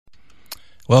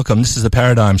Welcome. This is the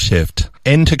Paradigm Shift.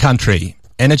 End to country.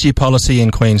 Energy policy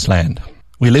in Queensland.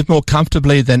 We live more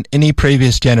comfortably than any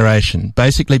previous generation,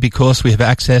 basically because we have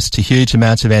access to huge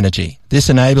amounts of energy. This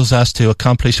enables us to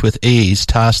accomplish with ease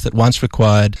tasks that once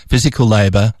required physical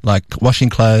labour, like washing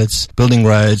clothes, building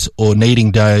roads, or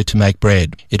kneading dough to make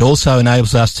bread. It also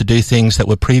enables us to do things that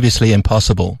were previously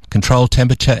impossible: control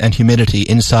temperature and humidity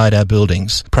inside our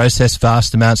buildings, process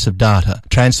vast amounts of data,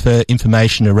 transfer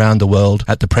information around the world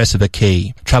at the press of a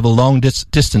key, travel long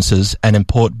distances and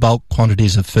import bulk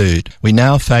quantities of food. We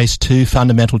now face two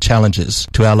fundamental challenges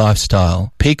to our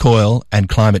lifestyle: peak oil and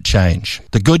climate change.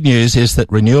 The good news is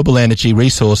that renewable energy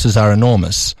resources are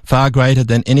enormous, far greater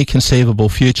than any conceivable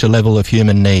future level of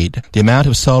human need. The amount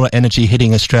of solar energy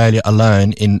hitting Australia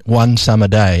alone in one summer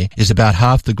day is about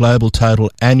half the global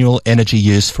total annual energy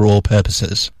use for all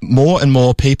purposes. More and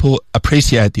more people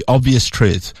appreciate the obvious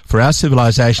truth. For our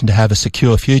civilization to have a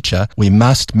secure future, we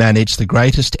must manage the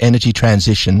greatest energy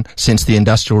transition since the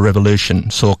Industrial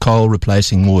Revolution saw coal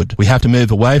replacing wood. We have to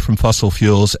move away from fossil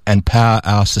fuels and power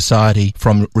our society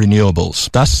from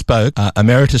renewables. Thus spoke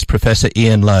Emeritus Professor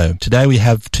Ian Lowe. Today we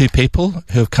have two people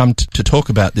who have come to talk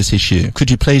about this issue.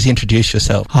 Could you please introduce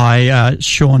yourself? Hi,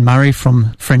 Shaun Murray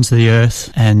from Friends of the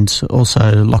Earth and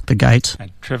also Lock the Gate.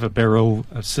 And Trevor Berrill,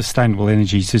 a Sustainable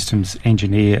Energy Systems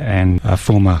Engineer and a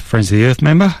former Friends of the Earth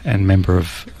member and member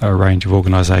of a range of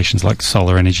organisations like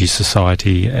Solar Energy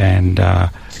Society and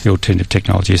the Alternative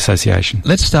Technology Association.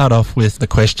 Let's start off with the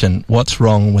question, what's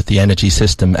wrong with the energy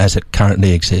system as it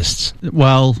currently exists?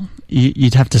 Well,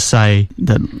 you'd have to say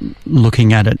that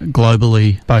looking at it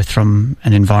globally, both from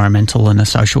an environmental and a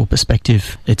social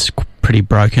perspective, it's pretty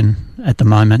broken at the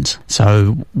moment.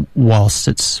 So whilst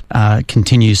it's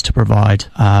continues to provide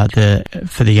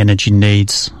for the energy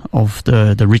needs of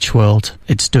the rich world,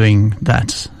 it's doing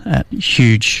that at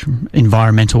huge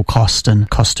environmental cost and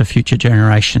cost to future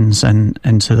generations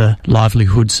and to the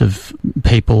livelihoods of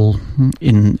people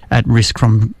at risk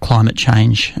from climate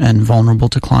change and vulnerable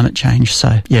to climate change.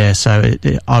 So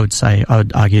I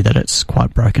would argue that it's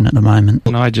quite broken at the moment.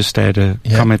 Can I just add a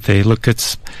comment there? Look,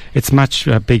 it's much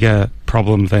bigger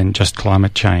problem than just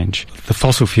climate change. The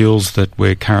fossil fuels that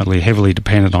we're currently heavily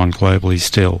dependent on globally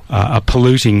still are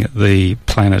polluting the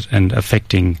planet and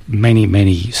affecting many,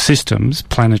 many systems,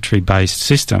 planetary-based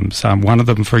systems. One of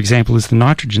them, for example, is the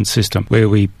nitrogen system, where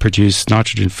we produce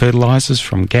nitrogen fertilisers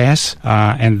from gas,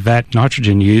 and that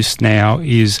nitrogen use now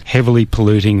is heavily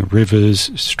polluting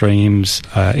rivers, streams,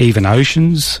 even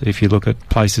oceans, if you look at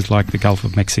places like the Gulf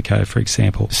of Mexico, for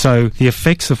example. So the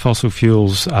effects of fossil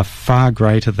fuels are far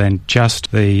greater than just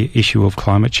the issue of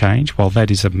climate change. While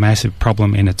that is a massive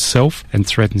problem in itself and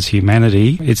threatens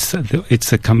humanity, it's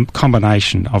a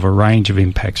combination of a range of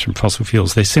impacts from fossil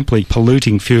fuels. They're simply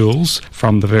polluting fuels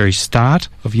from the very start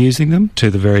of using them to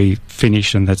the very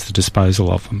finish, and that's the disposal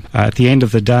of them. At the end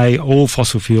of the day, all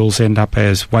fossil fuels end up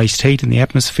as waste heat in the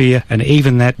atmosphere, and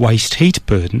even that waste heat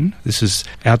burden, this is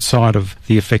outside of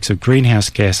the effects of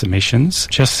greenhouse gas emissions,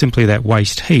 just simply that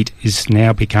waste heat is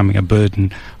now becoming a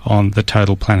burden on the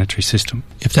total planetary system.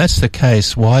 If that's the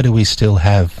case, why do we still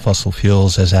have fossil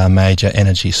fuels as our major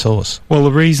energy source? Well,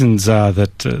 the reasons are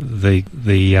that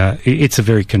it's a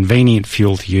very convenient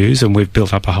fuel to use, and we've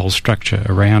built up a whole structure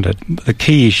around it. The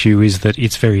key issue is that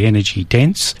it's very energy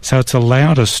dense, so it's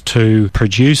allowed us to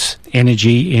produce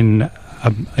energy in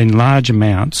large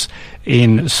amounts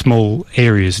in small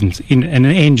areas. And an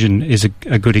engine is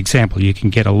a good example. You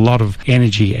can get a lot of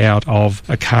energy out of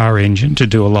a car engine to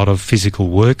do a lot of physical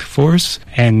work for us,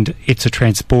 and it's a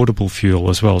transportable fuel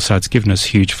as well, so it's given us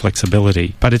huge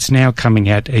flexibility. But it's now coming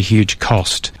at a huge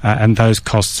cost, and those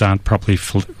costs aren't properly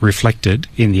reflected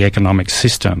in the economic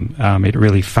system. It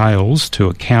really fails to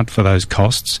account for those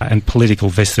costs, and political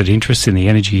vested interests in the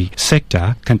energy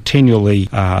sector continually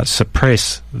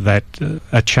suppress that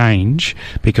a change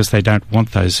because they don't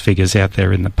want those figures out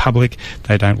there in the public.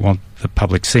 They don't want the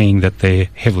public seeing that they're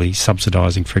heavily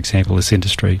subsidising, for example, this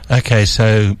industry. Okay,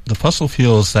 so the fossil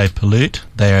fuels, they pollute.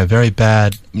 They are very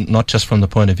bad, not just from the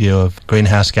point of view of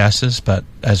greenhouse gases, but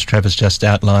as Trevor's just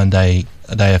outlined, they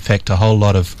affect a whole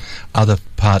lot of other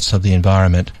parts of the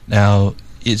environment. Now,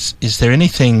 is there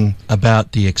anything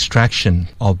about the extraction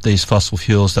of these fossil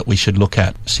fuels that we should look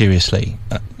at seriously?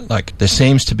 Like, there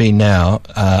seems to be now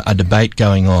a debate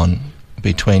going on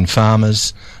between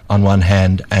farmers on one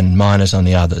hand and miners on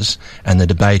the others, and the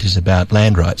debate is about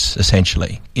land rights,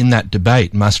 essentially. In that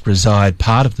debate must reside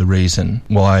part of the reason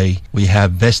why we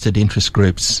have vested interest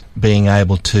groups being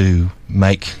able to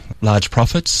make large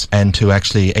profits and to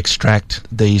actually extract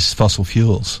these fossil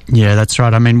fuels. Yeah, that's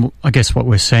right. I mean, I guess what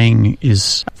we're seeing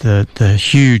is the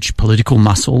huge political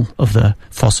muscle of the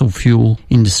fossil fuel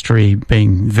industry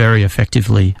being very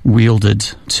effectively wielded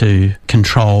to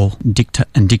control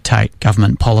and dictate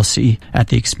government policy at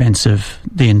the expense of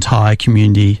the entire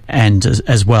community and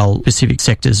as well specific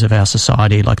sectors of our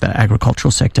society like the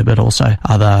agricultural sector, but also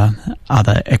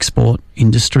other export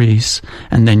industries,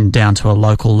 and then down to a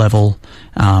local level.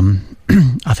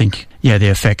 I think, the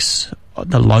effects,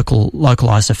 the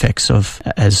localised effects of,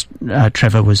 as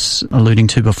Trevor was alluding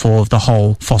to before, of the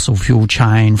whole fossil fuel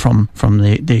chain from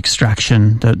the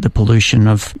extraction, the pollution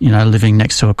of, living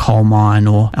next to a coal mine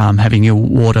or having your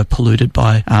water polluted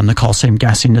by the coal seam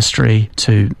gas industry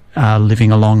to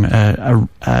living along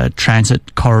a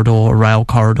transit corridor, a rail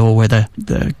corridor where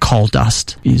the coal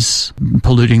dust is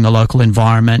polluting the local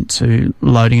environment, to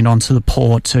loading it onto the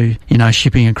port, to,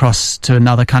 shipping across to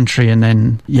another country, and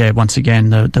then, once again,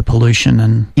 the pollution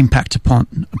and impact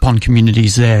upon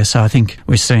communities there. So I think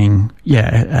we're seeing,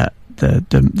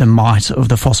 the might of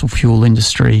the fossil fuel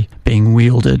industry being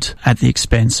wielded at the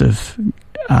expense of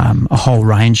a whole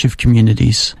range of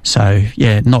communities. So,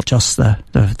 not just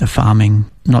the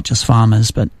farming, not just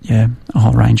farmers, but, a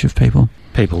whole range of people.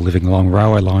 People living along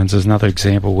railway lines is another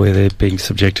example where they're being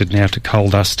subjected now to coal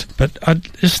dust. But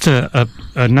just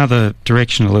another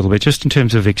direction a little bit, just in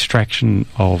terms of extraction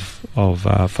of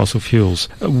fossil fuels.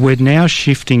 We're now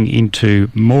shifting into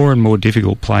more and more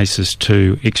difficult places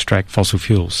to extract fossil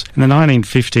fuels. In the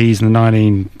 1950s and the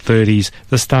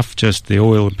 1930s, the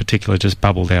oil in particular, just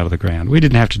bubbled out of the ground. We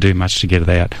didn't have to do much to get it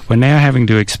out. We're now having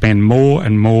to expend more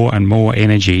and more and more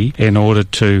energy in order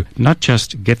to not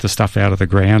just get the stuff out of the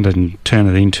ground and turn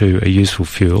it into a useful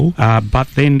fuel, but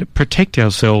then protect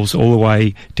ourselves all the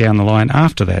way down the line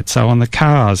after that. So on the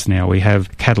cars now, we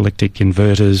have catalytic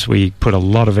inverters. We put a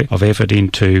lot of effort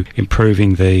into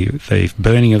improving the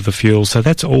burning of the fuel. So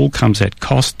that's all comes at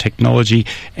cost, technology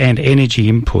and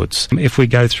energy inputs. If we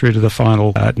go through to the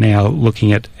final now,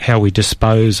 looking at how we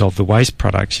dispose of the waste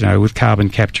products, with carbon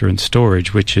capture and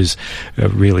storage, which is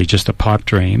really just a pipe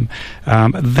dream,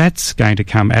 that's going to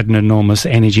come at an enormous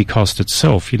energy cost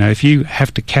itself. If you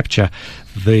have to capture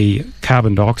the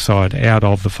carbon dioxide out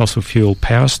of the fossil fuel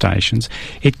power stations,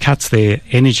 it cuts their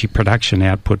energy production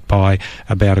output by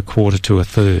about a quarter to a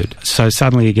third. So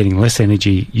suddenly you're getting less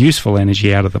energy, useful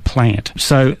energy out of the plant.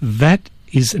 So that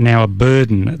is now a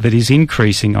burden that is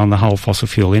increasing on the whole fossil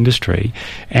fuel industry,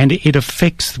 and it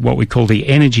affects what we call the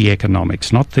energy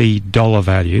economics, not the dollar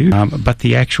value, but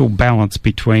the actual balance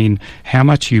between how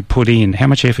much you put in, how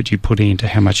much effort you put in to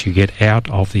how much you get out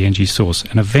of the energy source.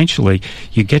 And eventually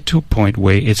you get to a point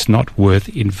where it's not worth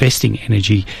investing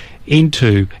energy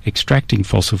into extracting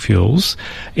fossil fuels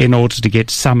in order to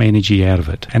get some energy out of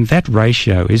it. And that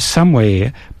ratio is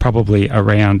somewhere probably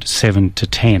around 7 to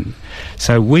 10.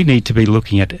 So we need to be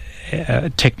looking at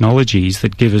technologies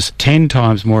that give us 10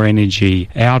 times more energy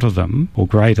out of them, or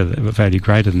value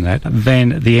greater than that,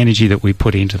 than the energy that we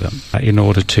put into them in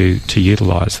order to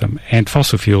utilise them. And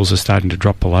fossil fuels are starting to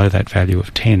drop below that value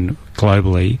of 10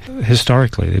 globally.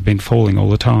 Historically, they've been falling all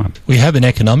the time. We have an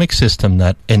economic system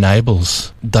that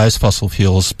enables those fossil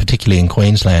fuels, particularly in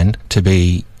Queensland, to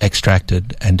be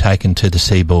extracted and taken to the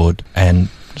seaboard and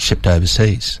shipped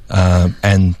overseas.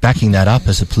 And backing that up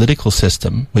as a political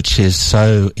system, which is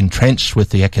so entrenched with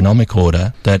the economic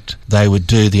order that they would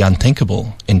do the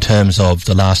unthinkable in terms of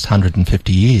the last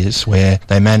 150 years, where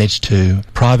they managed to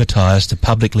privatise the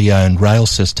publicly owned rail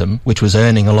system, which was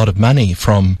earning a lot of money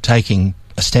from taking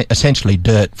essentially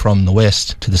dirt from the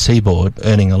west to the seaboard,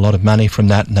 earning a lot of money from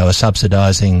that, and they were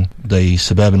subsidising the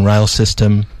suburban rail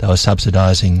system. They were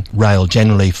subsidising rail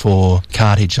generally for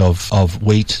cartage of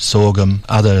wheat, sorghum,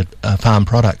 other farm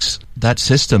products. That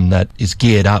system that is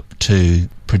geared up to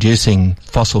producing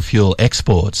fossil fuel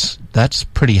exports, that's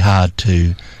pretty hard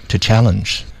to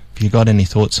challenge. Have you got any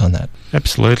thoughts on that?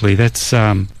 Absolutely.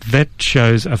 That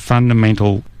shows a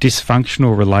fundamental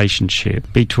dysfunctional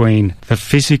relationship between the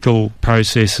physical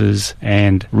processes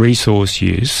and resource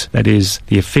use, that is,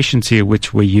 the efficiency at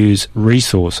which we use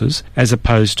resources, as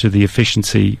opposed to the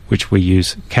efficiency which we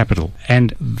use capital.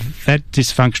 And that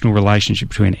dysfunctional relationship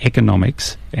between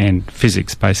economics and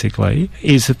physics, basically,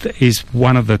 is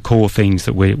one of the core things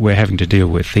that we're having to deal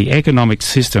with. The economic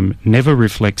system never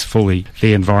reflects fully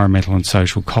the environmental and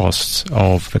social costs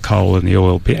of the coal and the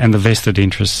oil, and the vested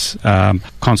interests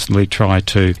constantly try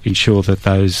to ensure that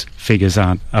those figures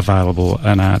aren't available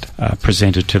and aren't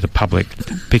presented to the public,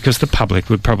 because the public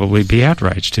would probably be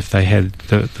outraged if they had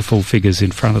the full figures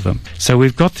in front of them. So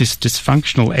we've got this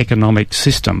dysfunctional economic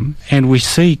system, and we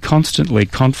see constantly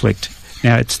conflict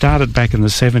Now, it started back in the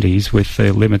 70s with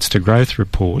the Limits to Growth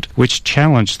report, which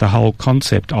challenged the whole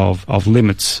concept of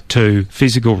limits to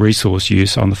physical resource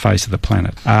use on the face of the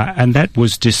planet. And that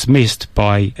was dismissed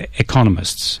by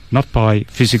economists, not by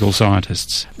physical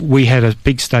scientists. We had a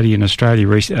big study in Australia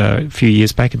a few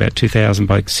years back, about 2000,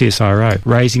 by CSIRO,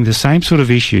 raising the same sort of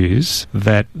issues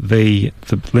that the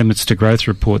Limits to Growth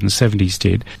report in the 70s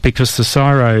did, because the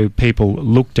CSIRO people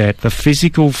looked at the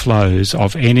physical flows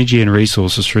of energy and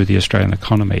resources through the Australian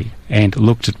economy and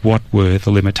looked at what were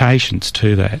the limitations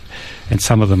to that. And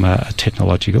some of them are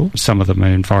technological, some of them are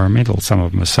environmental, some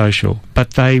of them are social.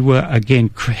 But they were, again,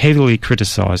 heavily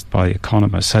criticised by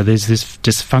economists. So there's this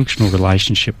dysfunctional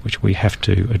relationship which we have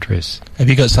to address. Have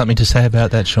you got something to say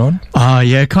about that, Shaun?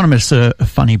 Yeah, economists are a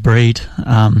funny breed,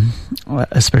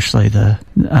 especially the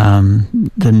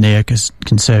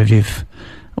neoconservative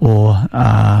or...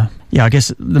 I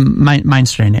guess the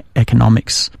mainstream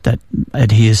economics that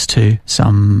adheres to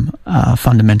some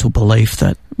fundamental belief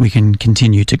that we can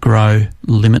continue to grow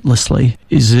limitlessly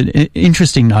is an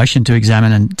interesting notion to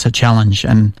examine and to challenge,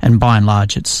 and by and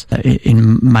large it's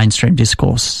in mainstream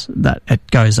discourse that it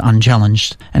goes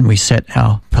unchallenged, and we set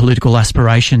our political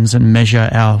aspirations and measure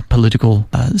our political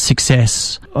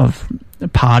success of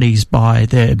parties by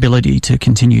their ability to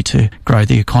continue to grow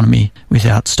the economy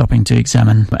without stopping to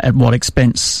examine at what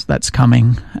expense that's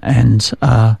coming and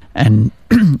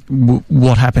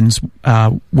what happens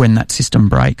when that system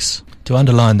breaks. To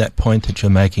underline that point that you're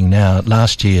making now,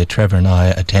 last year Trevor and I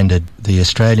attended the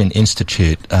Australian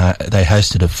Institute. They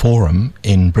hosted a forum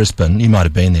in Brisbane. You might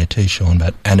have been there too, Shaun,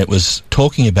 and it was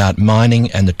talking about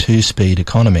mining and the two-speed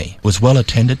economy. It was well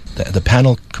attended. The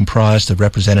panel comprised of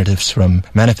representatives from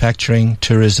manufacturing,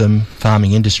 tourism,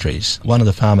 farming industries. One of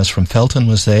the farmers from Felton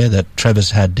was there that Trevor's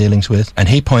had dealings with, and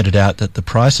he pointed out that the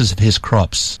prices of his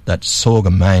crops, that's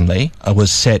sorghum mainly,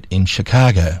 was set in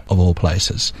Chicago, of all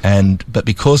places. But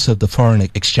because of the foreign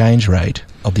exchange rate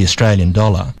of the Australian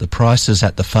dollar, the prices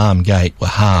at the farm gate were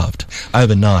halved.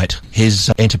 Overnight,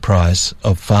 his enterprise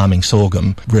of farming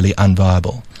sorghum really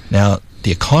unviable. Now,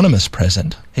 the economist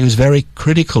present, he was very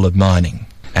critical of mining,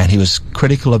 and he was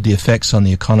critical of the effects on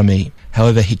the economy.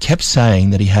 However, he kept saying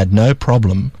that he had no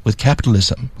problem with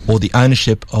capitalism or the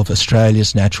ownership of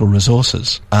Australia's natural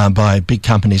resources by big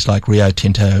companies like Rio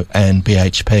Tinto and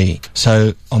BHP.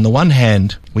 So, on the one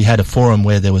hand, we had a forum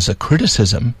where there was a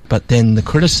criticism, but then the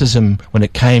criticism, when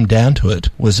it came down to it,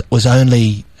 was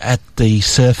only at the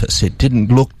surface. It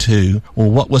didn't look to,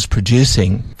 what was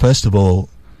producing, first of all,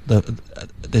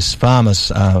 this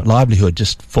farmer's livelihood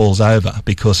just falls over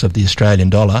because of the Australian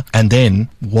dollar. And then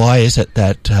why is it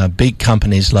that big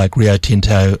companies like Rio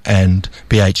Tinto and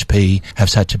BHP have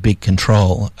such a big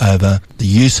control over the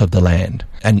use of the land?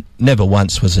 And never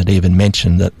once was it even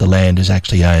mentioned that the land is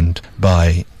actually owned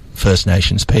by First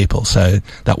Nations people, so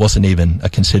that wasn't even a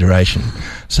consideration.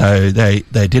 So they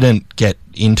didn't get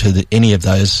into any of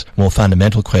those more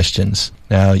fundamental questions.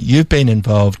 Now, you've been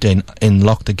involved in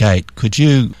Lock the Gate. Could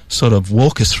you sort of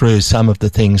walk us through some of the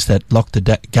things that Lock the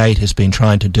Gate has been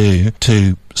trying to do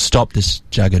to stop this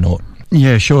juggernaut?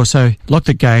 Yeah, sure. So Lock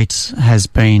the Gate has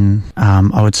been,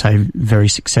 I would say, very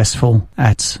successful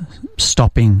at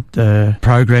stopping the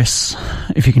progress,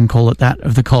 if you can call it that,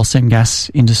 of the coal seam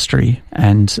gas industry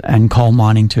and coal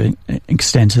mining to an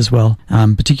extent as well,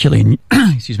 particularly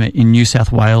in New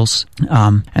South Wales,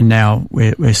 and now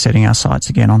we're setting our sights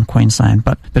again on Queensland.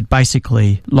 But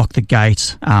basically, Lock the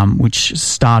Gate, which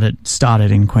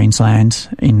started in Queensland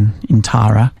in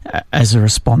Tara as a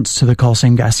response to the coal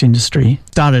seam gas industry,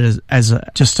 started as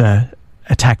just a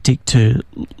tactic to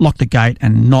lock the gate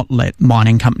and not let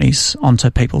mining companies onto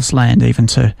people's land, even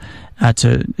to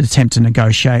attempt to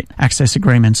negotiate access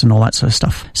agreements and all that sort of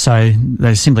stuff. So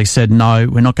they simply said, no,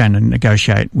 we're not going to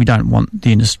negotiate. We don't want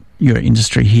your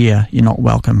industry here. You're not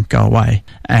welcome. Go away.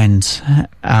 And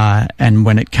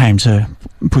when it came to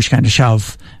push came to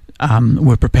shove,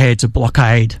 were prepared to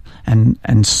blockade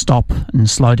and stop and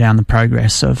slow down the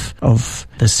progress of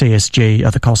the CSG,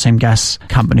 of the coal seam gas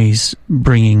companies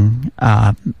bringing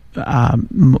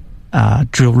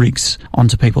drill rigs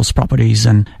onto people's properties,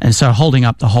 and so holding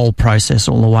up the whole process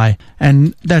all the way.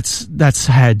 And that's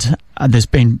had there's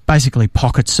been basically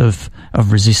pockets of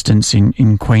resistance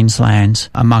in Queensland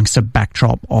amongst a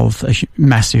backdrop of a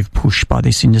massive push by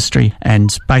this industry,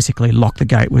 and basically Lock the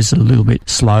Gate was a little bit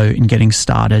slow in getting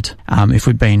started. If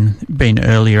we'd been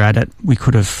earlier at it, we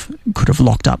could have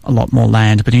locked up a lot more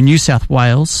land. But in New South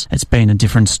Wales, it's been a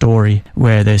different story,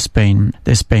 where there's been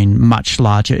much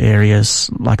larger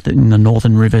areas, like in the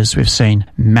Northern Rivers. We've seen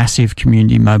massive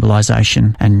community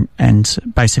mobilisation and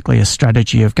basically a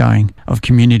strategy of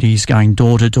communities going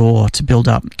door to door to build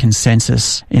up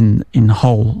consensus in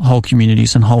whole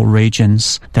communities and whole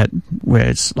regions, that where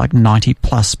it's like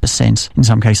 90+%, in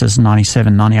some cases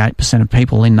 97, 98% of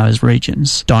people in those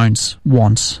regions don't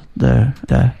want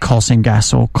the coal seam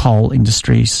gas or coal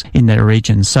industries in their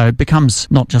regions. So it becomes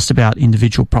not just about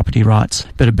individual property rights,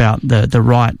 but about the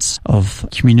rights of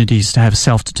communities to have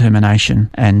self-determination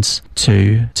and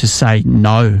to say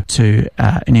no to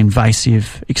an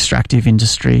invasive extractive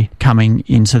industry coming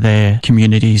into their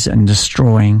communities and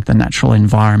destroying the natural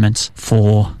environment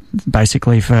for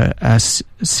a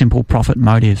simple profit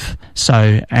motive.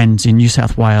 So, and in New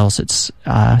South Wales, it's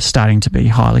starting to be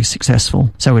highly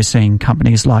successful. So we're seeing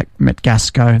companies like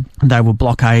Metgasco, they were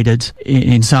blockaded.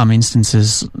 In some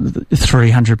instances,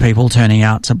 300 people turning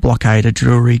out to blockade a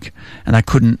drill rig, and they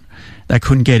couldn't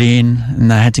get in, and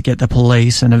they had to get the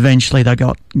police, and eventually they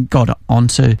got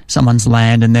onto someone's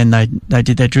land, and then they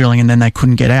did their drilling, and then they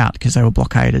couldn't get out because they were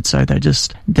blockaded. So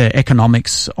the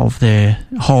economics of their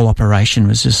whole operation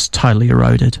was just totally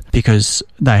eroded because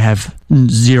they have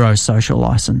zero social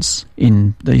license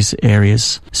in these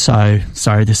areas. So,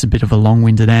 sorry, this is a bit of a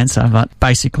long-winded answer, but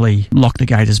basically Lock the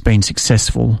Gate has been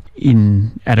successful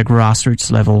at a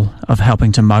grassroots level of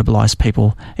helping to mobilise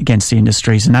people against the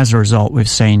industries, and as a result we've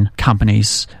seen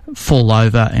companies fall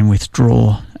over and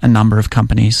withdraw, a number of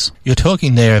companies. You're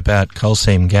talking there about coal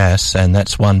seam gas, and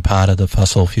that's one part of the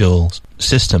fossil fuels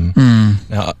system.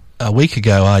 Now, a week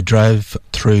ago I drove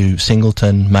through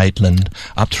Singleton, Maitland,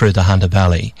 up through the Hunter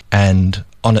Valley, and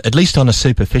at least on a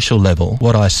superficial level,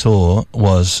 what I saw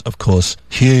was, of course,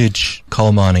 huge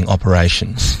coal mining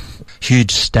operations, huge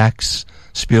stacks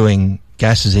spewing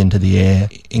gases into the air,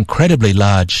 incredibly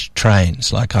large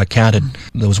trains. Like I counted,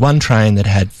 there was one train that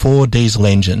had 4 diesel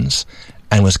engines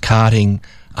and was carting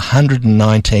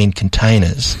 119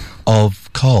 containers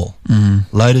of coal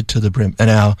loaded to the brim. And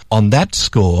now, on that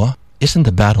score, isn't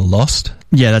the battle lost?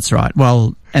 Yeah, that's right.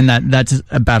 Well, and that's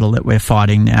a battle that we're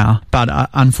fighting now. But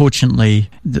unfortunately,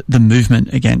 the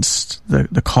movement against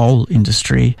the coal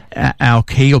industry, our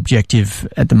key objective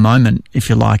at the moment, if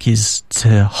you like, is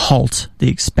to halt the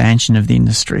expansion of the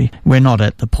industry. We're not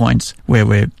at the point where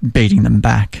we're beating them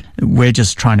back. We're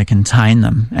just trying to contain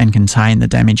them and contain the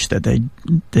damage that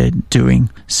they're doing.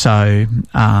 So,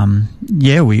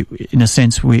 we in a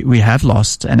sense we have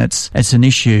lost, and it's an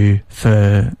issue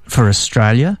for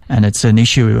Australia, and it's an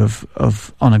issue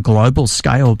of on a global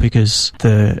scale, because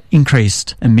the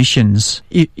increased emissions,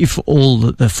 if all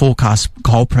the forecast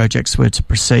coal projects were to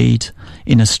proceed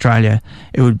in Australia,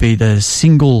 it would be the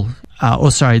second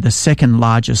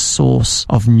largest source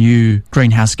of new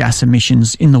greenhouse gas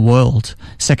emissions in the world,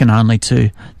 second only to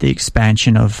the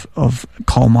expansion of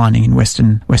coal mining in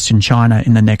Western China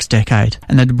in the next decade.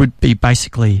 And that would be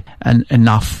basically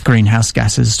enough greenhouse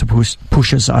gases to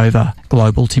push us over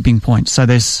global tipping points. So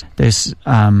there's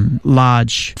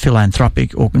large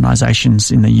philanthropic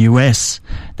organisations in the US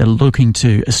that are looking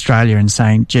to Australia and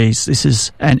saying, geez, this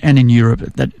is, and in Europe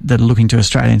that are looking to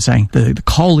Australia and saying the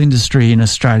coal industry in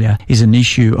Australia is an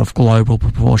issue of global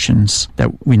proportions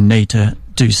that we need to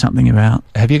do something about.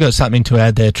 Have you got something to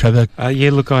add there, Trevor?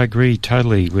 Look, I agree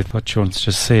totally with what Shaun's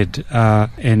just said.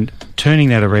 And turning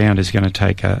that around is going to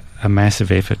take a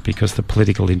massive effort because the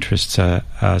political interests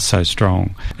are so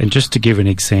strong. And just to give an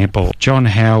example, John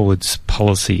Howard's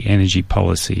energy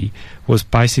policy, was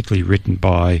basically written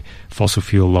by fossil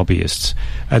fuel lobbyists.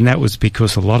 And that was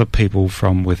because a lot of people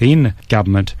from within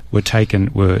government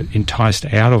were enticed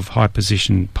out of high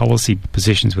policy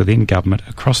positions within government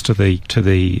across to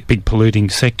the big polluting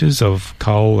sectors of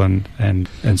coal and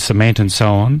cement and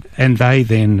so on. And they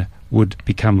then would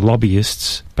become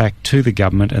lobbyists back to the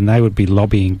government, and they would be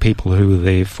lobbying people who were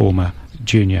their former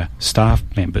junior staff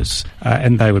members,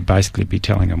 and they would basically be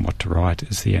telling them what to write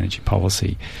as the energy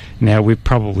policy. Now, we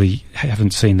probably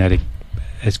haven't seen that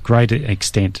as great an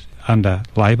extent under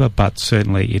Labor, but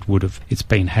certainly it's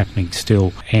been happening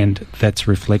still, and that's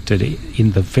reflected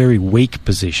in the very weak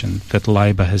position that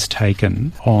Labor has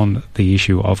taken on the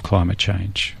issue of climate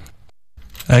change.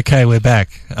 Okay, we're back.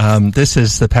 This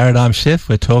is the Paradigm Shift.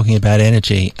 We're talking about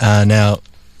energy. Now,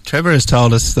 Trevor has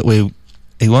told us that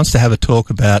he wants to have a talk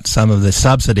about some of the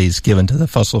subsidies given to the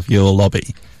fossil fuel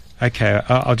lobby. Okay,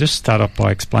 I'll just start off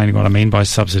by explaining what I mean by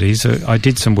subsidies. I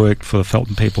did some work for the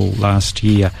Felton people last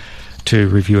year to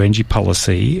review energy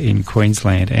policy in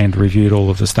Queensland, and reviewed all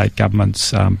of the state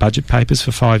government's budget papers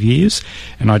for 5 years,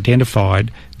 and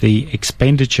identified the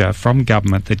expenditure from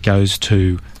government that goes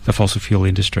to the fossil fuel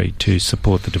industry to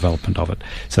support the development of it.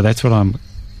 So that's what I'm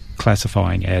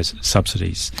classifying as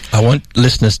subsidies. I want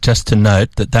listeners just to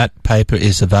note that paper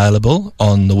is available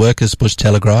on the Workers' Bush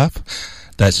Telegraph.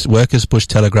 That's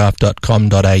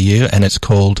workersbushtelegraph.com.au, and it's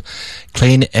called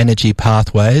Clean Energy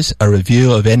Pathways, a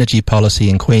review of energy policy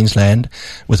in Queensland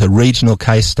with a regional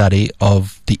case study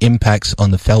of the impacts on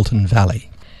the Felton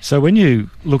Valley. So when you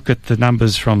look at the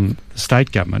numbers from the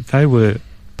state government, they were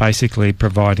basically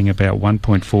providing about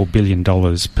 $1.4 billion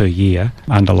per year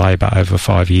under Labor over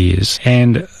 5 years.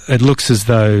 And it looks as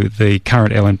though the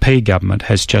current LNP government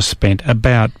has just spent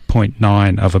about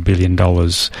 $0.9 billion.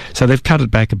 So they've cut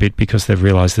it back a bit because they've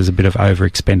realised there's a bit of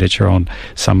over-expenditure on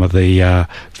some of the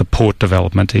port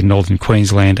development in northern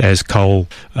Queensland as coal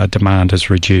demand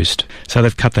has reduced. So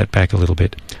they've cut that back a little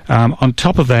bit. On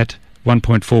top of that,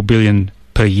 $1.4 billion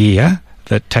per year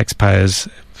that taxpayers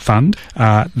fund.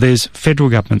 There's federal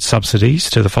government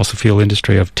subsidies to the fossil fuel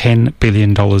industry of $10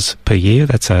 billion per year.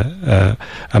 That's a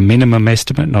minimum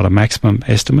estimate, not a maximum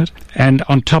estimate. And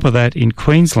on top of that, in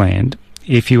Queensland,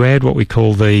 if you add what we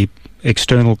call the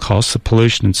external costs, the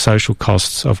pollution and social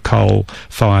costs of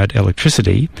coal-fired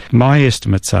electricity, my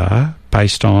estimates are,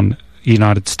 based on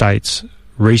United States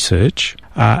research,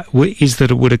 is that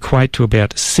it would equate to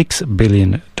about $6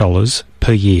 billion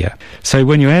per year. So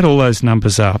when you add all those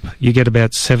numbers up, you get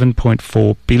about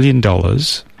 $7.4 billion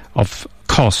of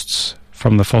costs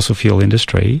from the fossil fuel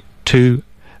industry to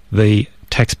the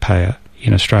taxpayer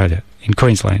in Australia, in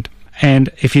Queensland. And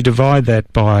if you divide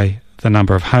that by the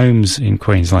number of homes in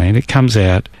Queensland, it comes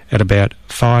out at about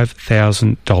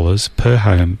 $5,000 per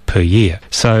home per year.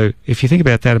 So if you think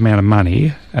about that amount of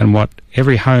money and what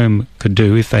every home could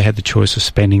do if they had the choice of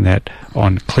spending that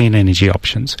on clean energy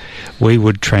options, we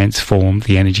would transform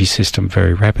the energy system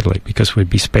very rapidly, because we'd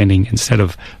be spending, instead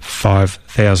of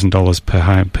 $5,000 per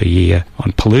home per year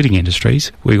on polluting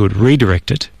industries, we would redirect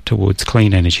it towards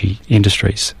clean energy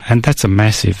industries. And that's a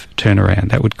massive turnaround.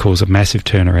 That would cause a massive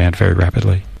turnaround very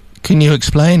rapidly. Can you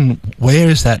explain where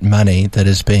is that money that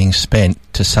is being spent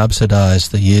to subsidise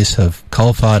the use of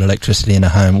coal-fired electricity in a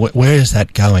home? Where is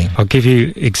that going? I'll give you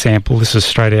an example. This is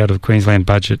straight out of Queensland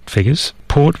budget figures.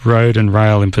 Port, road and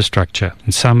rail infrastructure.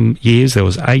 In some years there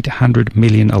was $800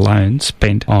 million alone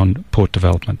spent on port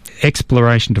development.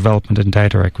 Exploration, development and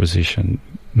data acquisition.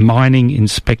 Mining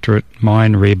inspectorate,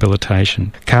 mine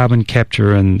rehabilitation, carbon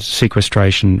capture and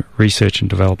sequestration, research and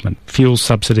development, fuel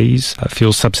subsidies,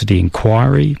 fuel subsidy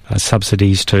inquiry,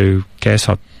 subsidies to gas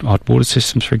hot water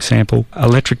systems, for example,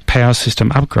 electric power system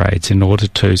upgrades in order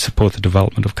to support the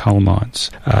development of coal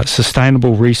mines,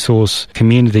 sustainable resource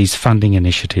communities funding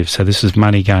initiatives. So this is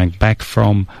money going back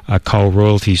from coal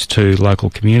royalties to local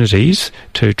communities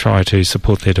to try to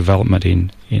support their development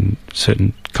in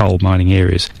certain coal mining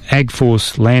areas.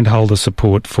 AgForce landholder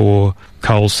support for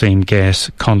coal seam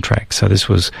gas contracts. So this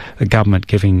was the government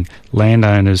giving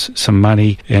landowners some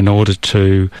money in order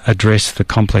to address the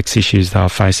complex issues they were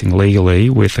facing legally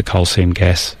with the coal seam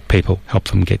gas people, help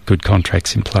them get good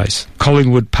contracts in place.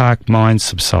 Collingwood Park mines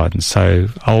subsidence. So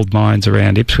old mines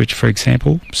around Ipswich, for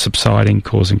example, subsiding,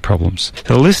 causing problems.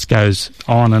 The list goes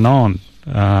on and on.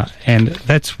 And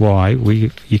that's why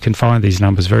you can find these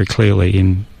numbers very clearly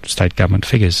in state government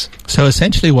figures. So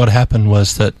essentially what happened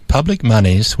was that public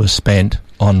monies were spent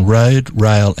on road,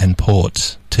 rail and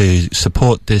ports to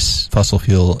support this fossil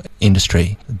fuel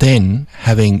industry. Then,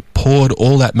 having poured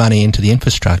all that money into the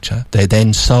infrastructure, they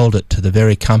then sold it to the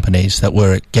very companies that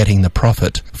were getting the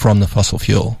profit from the fossil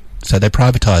fuel. So they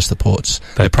privatised the ports,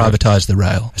 they privatised the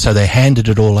rail, so they handed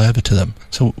it all over to them.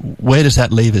 So where does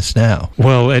that leave us now?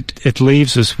 Well, it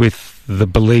leaves us with the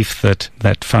belief that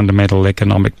fundamental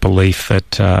economic belief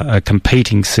that a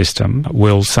competing system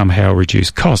will somehow reduce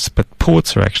costs, but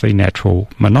ports are actually natural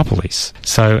monopolies.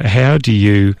 So how do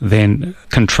you then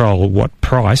control what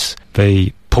price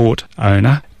the port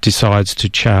owner decides to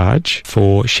charge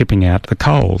for shipping out the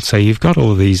coal? So you've got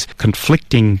all of these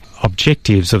conflicting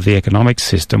objectives of the economic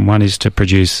system. One is to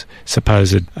produce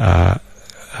supposed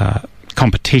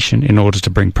competition in order to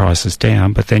bring prices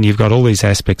down, but then you've got all these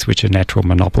aspects which are natural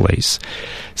monopolies.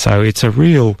 So it's a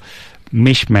real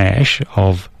mishmash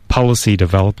of policy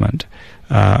development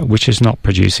which is not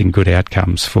producing good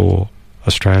outcomes for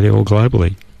Australia or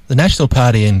globally. The National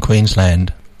Party in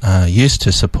Queensland used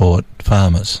to support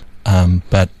farmers,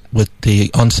 but with the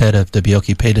onset of the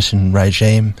Bjelke-Petersen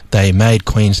regime, they made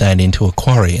Queensland into a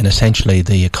quarry, and essentially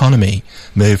the economy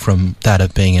moved from that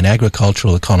of being an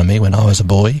agricultural economy when I was a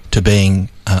boy to being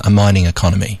a mining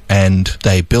economy. And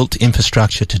they built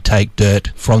infrastructure to take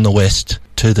dirt from the west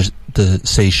to the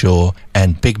seashore,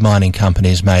 and big mining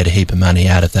companies made a heap of money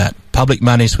out of that. Public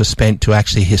monies were spent to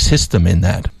actually assist them in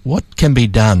that. What can be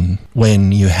done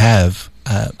when you have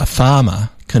a farmer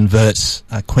converts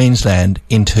Queensland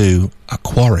into a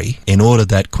quarry in order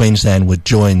that Queensland would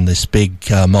join this big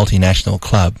multinational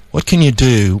club. What can you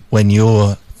do when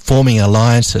you're forming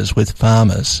alliances with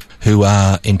farmers who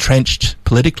are entrenched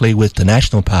politically with the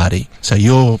National Party? So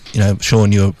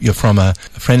Shaun, you're from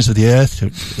Friends of the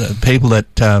Earth, people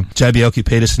that Joe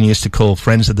Bjelke-Petersen used to call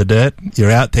Friends of the Dirt.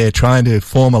 You're out there trying to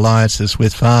form alliances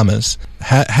with farmers.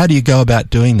 How do you go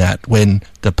about doing that when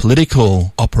the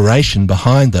political operation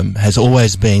behind them has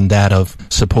always been that of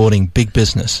supporting big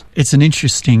business? It's an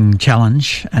interesting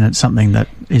challenge, and it's something that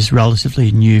is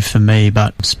relatively new for me,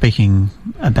 but speaking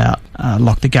about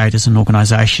Lock the Gate as an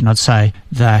organisation, I'd say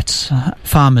that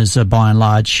farmers are by and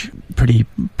large pretty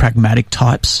pragmatic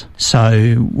types.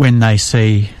 So when they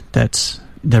see that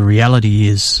the reality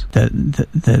is that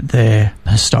their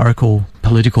historical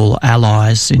political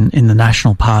allies in the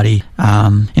National Party,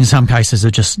 in some cases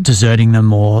are just deserting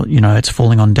them, or, it's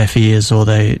falling on deaf ears, or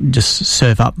they just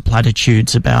serve up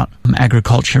platitudes about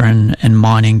agriculture and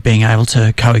mining being able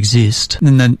to coexist.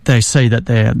 And then they see that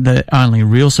their only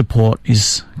real support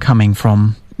is coming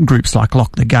from groups like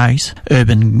Lock the Gate,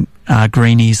 urban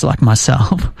greenies like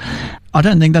myself. I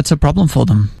don't think that's a problem for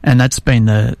them, and that's been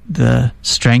the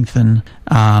strength and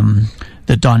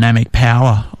the dynamic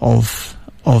power of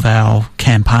our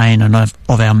campaign and of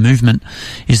our movement,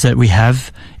 is that we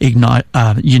have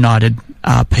united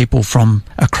people from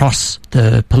across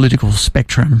the political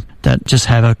spectrum that just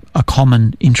have a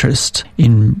common interest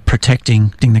in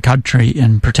protecting the country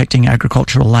and protecting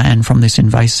agricultural land from these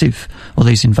invasive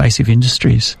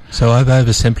industries. So I've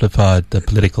oversimplified the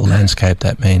political landscape.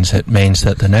 It means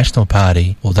that the National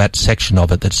Party, or that section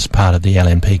of it that's part of the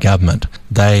LNP government,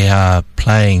 they are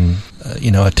playing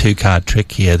a two-card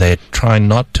trick here. They're trying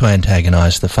not to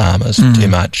antagonise the farmers too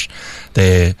much.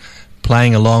 They're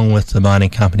playing along with the mining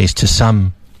companies to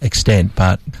some extent,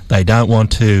 but they don't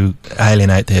want to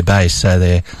alienate their base, so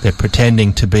they're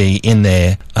pretending to be in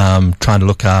there, trying to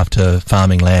look after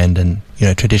farming land and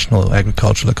traditional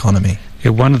agricultural economy.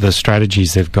 Yeah, one of the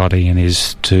strategies they've got, Ian,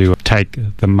 is to take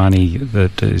the money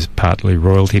that is partly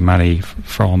royalty money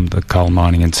from the coal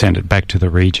mining and send it back to the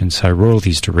regions, so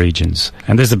royalties to regions.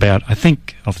 And there's about, I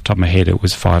think off the top of my head, it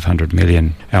was 500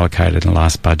 million allocated in the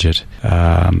last budget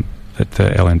that the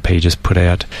LNP just put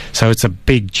out. So it's a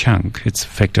big chunk. It's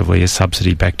effectively a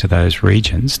subsidy back to those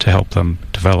regions to help them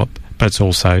develop, but it's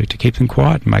also to keep them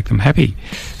quiet and make them happy.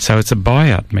 So it's a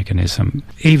buyout mechanism.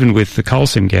 Even with the coal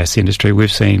seam gas industry,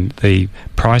 we've seen the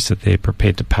price that they're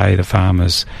prepared to pay the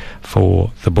farmers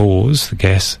for the bores, the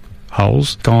gas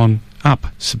holes, gone up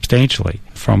substantially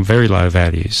from very low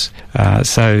values.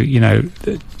 So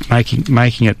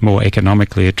making it more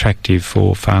economically attractive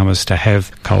for farmers to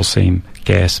have coal seam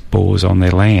gas bores on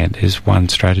their land is one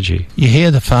strategy. You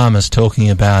hear the farmers talking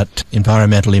about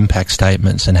environmental impact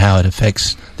statements and how it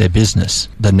affects their business,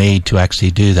 the need to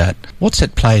actually do that. What's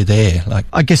at play there?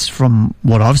 I guess from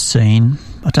what I've seen,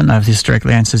 I don't know if this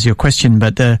directly answers your question,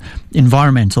 but the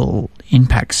environmental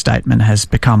impact statement has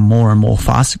become more and more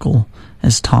farcical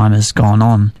as time has gone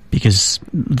on, because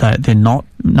they're not,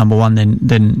 number one,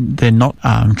 they're not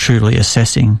truly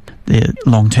assessing the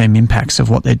long-term impacts of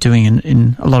what they're doing.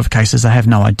 In a lot of cases, they have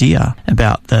no idea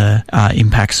about the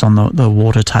impacts on the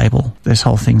water table. There's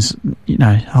whole things,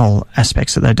 whole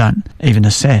aspects that they don't even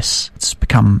assess. It's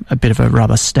become a bit of a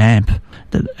rubber stamp,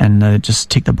 and they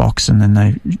just tick the box and then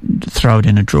they throw it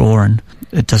in a drawer and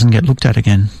it doesn't get looked at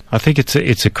again. I think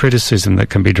it's a criticism that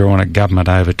can be drawn at government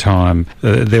over time.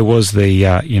 There was the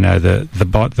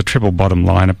triple bottom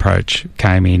line approach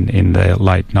came in the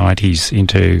late 90s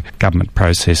into government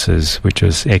processes, which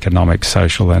was economic,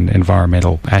 social and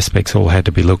environmental aspects all had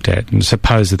to be looked at, and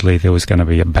supposedly there was going to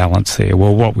be a balance there.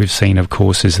 Well, what we've seen, of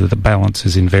course, is that the balance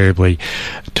is invariably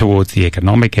towards the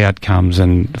economic outcomes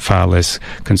and far less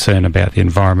concern about the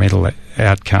environmental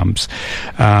outcomes.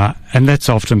 And that's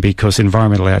often because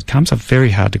environmental outcomes are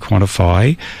very hard to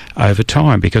quantify over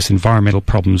time, because environmental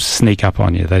problems sneak up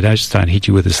on you. They just don't hit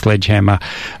you with a sledgehammer.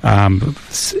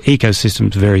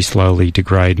 Ecosystems very slowly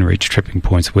degrade and reach tripping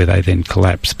points where they then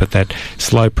collapse. But that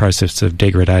slow process of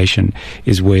degradation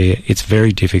is where it's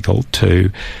very difficult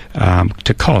to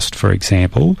cost, for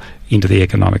example, into the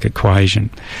economic equation.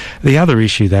 The other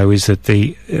issue, though, is that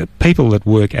the people that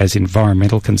work as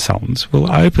environmental consultants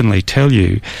will openly tell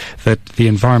you that the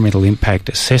environmental impact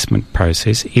assessment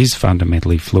process is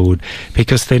fundamentally flawed,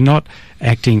 because they're not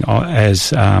acting as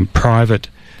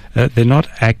they're not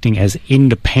acting as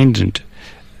independent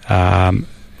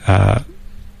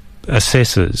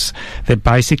assessors, they're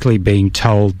basically being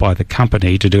told by the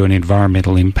company to do an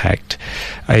environmental impact.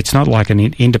 It's not like an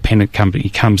independent company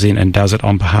comes in and does it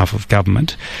on behalf of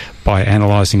government by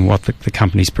analysing what the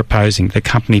company's proposing. The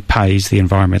company pays the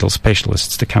environmental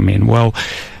specialists to come in. Well,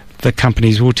 the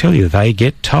companies will tell you they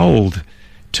get told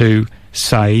to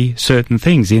say certain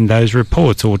things in those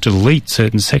reports or to delete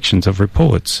certain sections of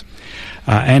reports.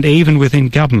 And even within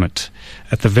government,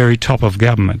 at the very top of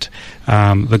government,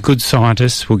 the good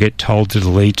scientists will get told to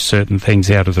delete certain things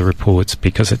out of the reports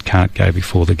because it can't go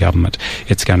before the government.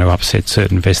 It's going to upset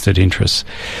certain vested interests.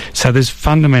 So there's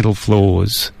fundamental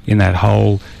flaws in that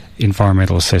whole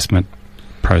environmental assessment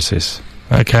process.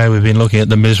 Okay, we've been looking at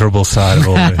the miserable side of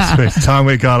all this. It's time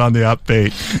we got on the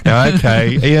upbeat. Now,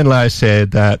 okay, Ian Lowe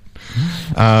said that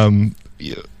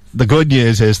the good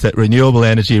news is that renewable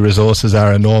energy resources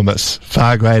are enormous,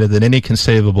 far greater than any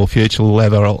conceivable future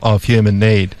level of human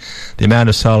need, the amount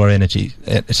of solar energy,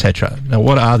 etc. Now,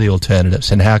 what are the alternatives,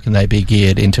 and how can they be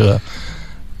geared into a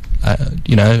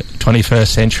 21st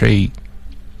century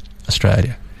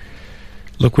Australia?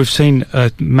 Look, we've seen a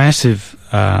massive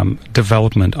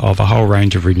development of a whole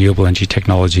range of renewable energy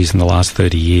technologies in the last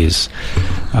 30 years,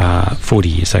 40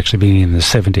 years actually, beginning in the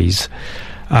 70s.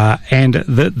 And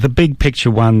the big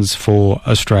picture ones for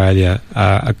Australia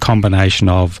are a combination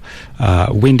of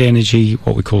wind energy,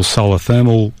 what we call solar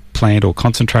thermal plant or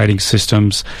concentrating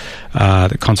systems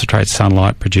that concentrate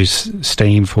sunlight, produce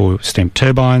steam for steam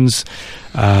turbines,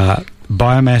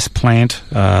 biomass plant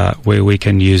where we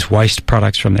can use waste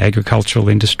products from the agricultural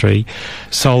industry,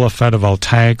 solar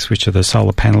photovoltaics, which are the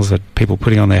solar panels that people are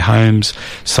putting on their homes,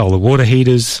 solar water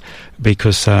heaters,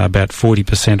 because about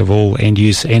 40% of all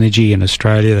end-use energy in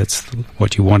Australia, that's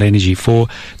what you want energy for,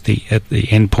 at the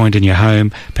end point in your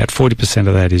home, about 40%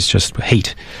 of that is just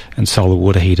heat, and solar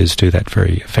water heaters do that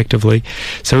very effectively.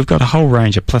 So we've got a whole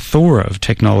range, a plethora of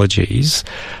technologies,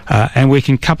 and we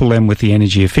can couple them with the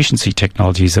energy efficiency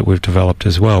technologies that we've developed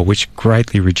as well, which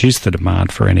greatly reduce the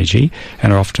demand for energy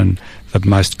and are often the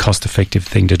most cost-effective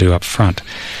thing to do up front.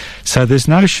 So there's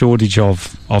no shortage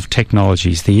of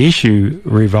technologies. The issue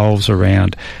revolves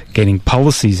around getting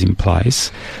policies in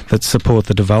place that support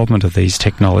the development of these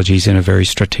technologies in a very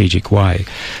strategic way.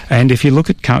 And if you look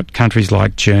at countries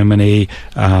like Germany,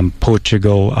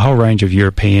 Portugal, a whole range of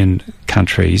European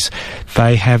countries,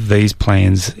 they have these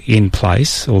plans in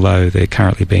place, although they're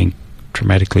currently being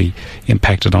dramatically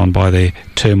impacted on by their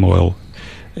turmoil,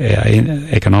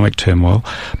 economic turmoil,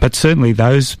 but certainly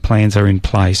those plans are in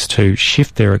place to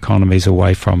shift their economies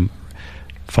away from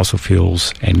fossil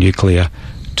fuels and nuclear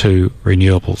to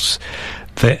renewables.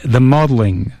 The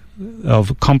modelling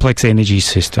of complex energy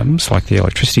systems like the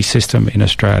electricity system in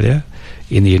Australia,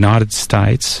 in the United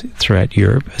States, throughout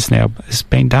Europe, has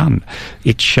been done.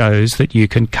 It shows that you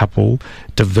can couple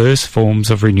diverse forms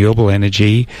of renewable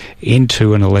energy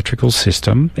into an electrical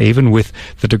system, even with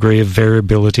the degree of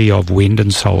variability of wind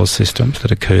and solar systems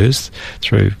that occurs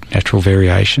through natural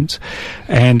variations,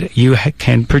 and you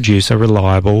can produce a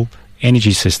reliable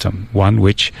energy system, one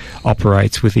which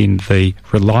operates within the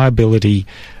reliability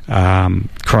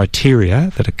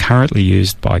criteria that are currently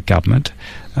used by government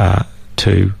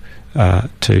to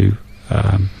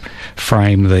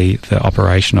frame the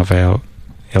operation of our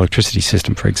electricity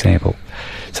system, for example.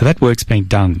 So that work's been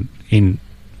done in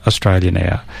Australia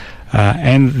now,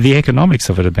 and the economics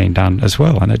of it have been done as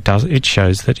well. And it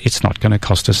shows that it's not going to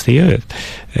cost us the earth.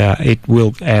 It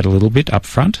will add a little bit up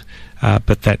front,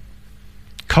 but that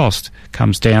cost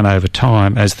comes down over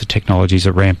time as the technologies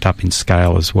are ramped up in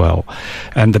scale as well.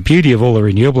 And the beauty of all the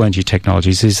renewable energy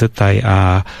technologies is that they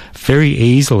are very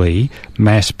easily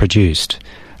mass produced,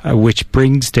 which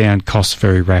brings down costs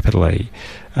very rapidly.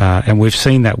 And we've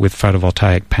seen that with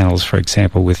photovoltaic panels, for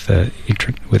example, with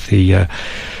the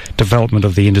development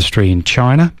of the industry in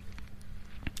China.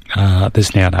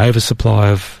 There's now an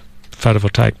oversupply of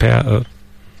photovoltaic power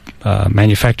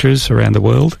manufacturers around the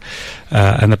world,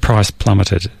 and the price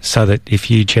plummeted, so that if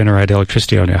you generate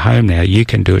electricity on your home now, you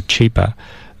can do it cheaper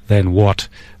than what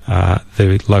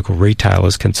the local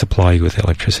retailers can supply you with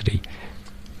electricity.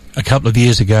 A couple of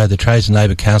years ago, the Trades and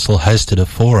Labour Council hosted a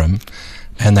forum,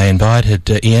 and they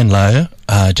invited Ian Lowe,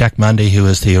 Jack Mundy, who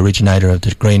was the originator of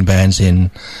the green bans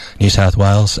in New South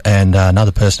Wales, and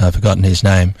another person, I've forgotten his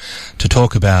name, to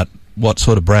talk about what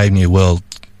sort of brave new world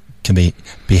can be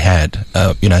had,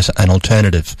 an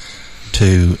alternative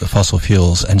to fossil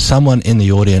fuels. And someone in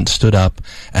the audience stood up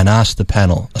and asked the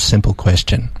panel a simple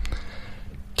question: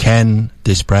 can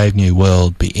this brave new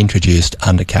world be introduced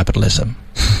under capitalism?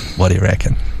 What do you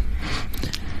reckon?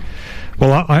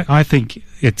 Well, I think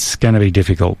it's going to be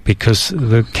difficult, because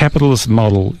the capitalist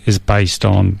model is based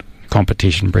on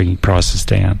competition, bringing prices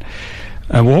down.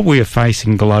 And what we are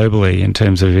facing globally in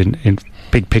terms of in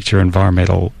big picture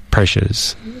environmental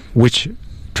pressures, which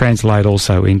translate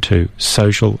also into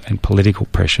social and political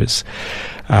pressures,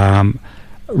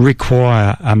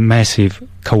 require a massive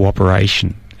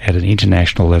cooperation at an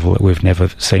international level that we've never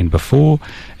seen before,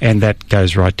 and that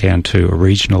goes right down to a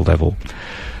regional level.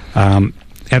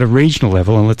 At a regional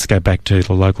level, and let's go back to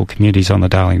the local communities on the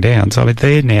Darling Downs, I mean,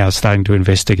 they're now starting to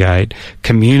investigate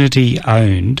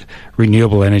community-owned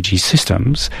renewable energy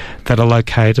systems that are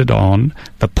located on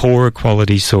the poorer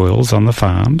quality soils on the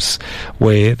farms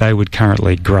where they would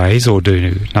currently graze or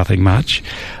do nothing much,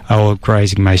 or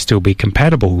grazing may still be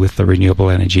compatible with the renewable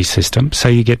energy system. So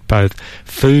you get both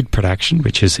food production,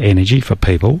 which is energy for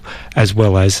people, as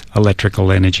well as electrical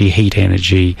energy, heat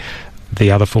energy, the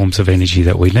other forms of energy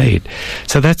that we need.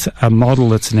 So that's a model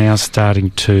that's now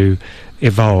starting to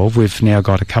evolve. We've now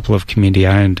got a couple of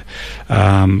community-owned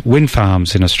wind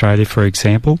farms in Australia, for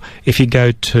example. If you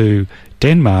go to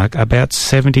Denmark, about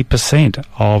 70%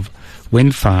 of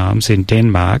wind farms in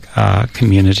Denmark are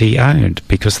community-owned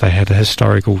because they had a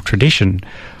historical tradition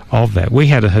of that. We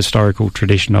had a historical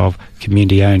tradition of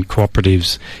community-owned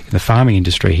cooperatives in the farming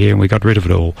industry here, and we got rid of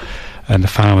it all. And the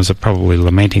farmers are probably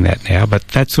lamenting that now, but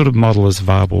that sort of model is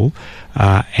viable,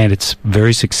 and it's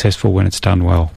very successful when it's done well.